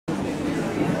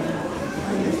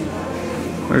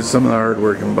There's some of the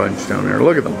hard-working bunch down there.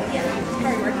 Look at them.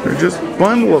 They're just a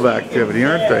bundle of activity,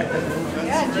 aren't they?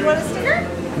 Yeah, do you want a sticker?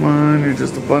 Come on, you're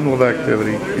just a bundle of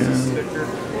activity. Yeah.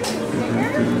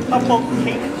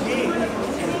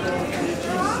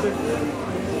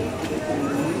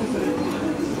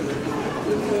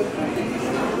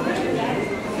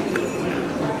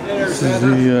 This is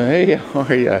the, hey, how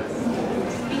are ya?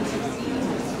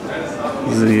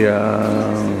 This is the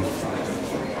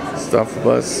stuff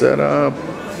bus setup.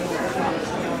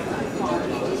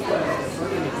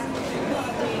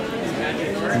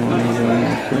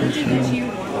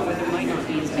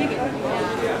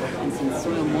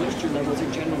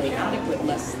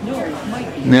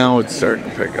 Now it's starting to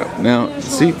pick up. Now,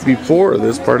 see, before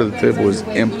this part of the table was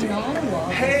empty.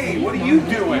 Hey, what are you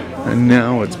doing? And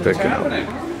now it's picking up.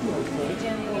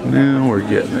 Now we're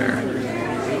getting there.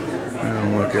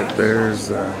 Now look at, there's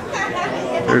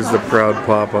the proud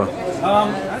papa.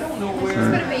 I don't know where.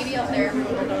 Just put a baby up there.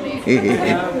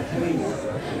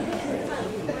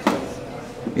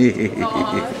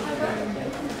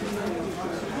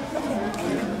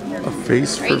 A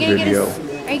face for video.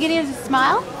 Are you getting us a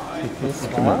smile?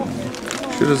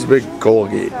 Shoot us a big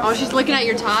Colgate. Oh, she's looking at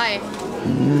your tie.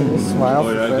 Smile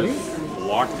for I Freddie. just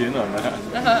walked in on that.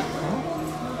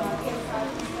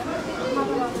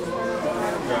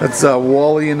 That's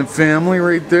Wally and the family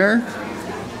right there.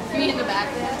 You in the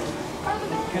back there?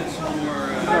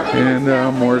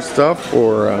 And more stuff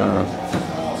for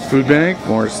food bank.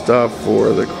 More stuff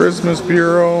for the Christmas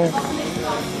Bureau.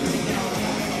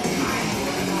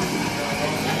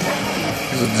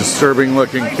 There's a disturbing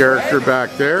looking character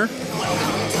back there.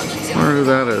 I wonder who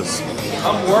that is.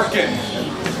 I'm working.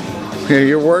 Yeah,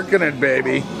 you're working it,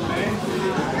 baby.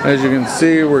 As you can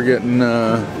see, we're getting,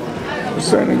 we're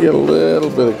starting to get a little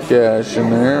bit of cash in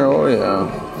there. Oh yeah.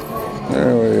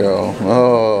 There we go.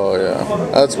 Oh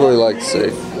yeah. That's what we like to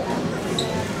see.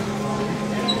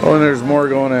 Oh, and there's more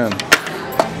going in.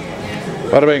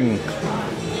 Bada bing.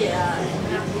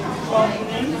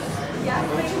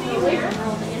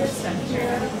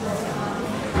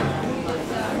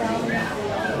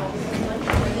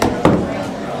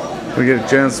 We get a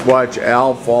chance to watch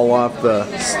Al fall off the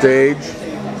stage,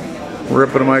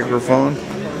 ripping a microphone,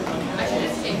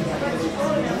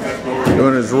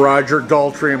 doing his Roger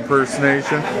Daltrey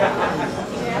impersonation.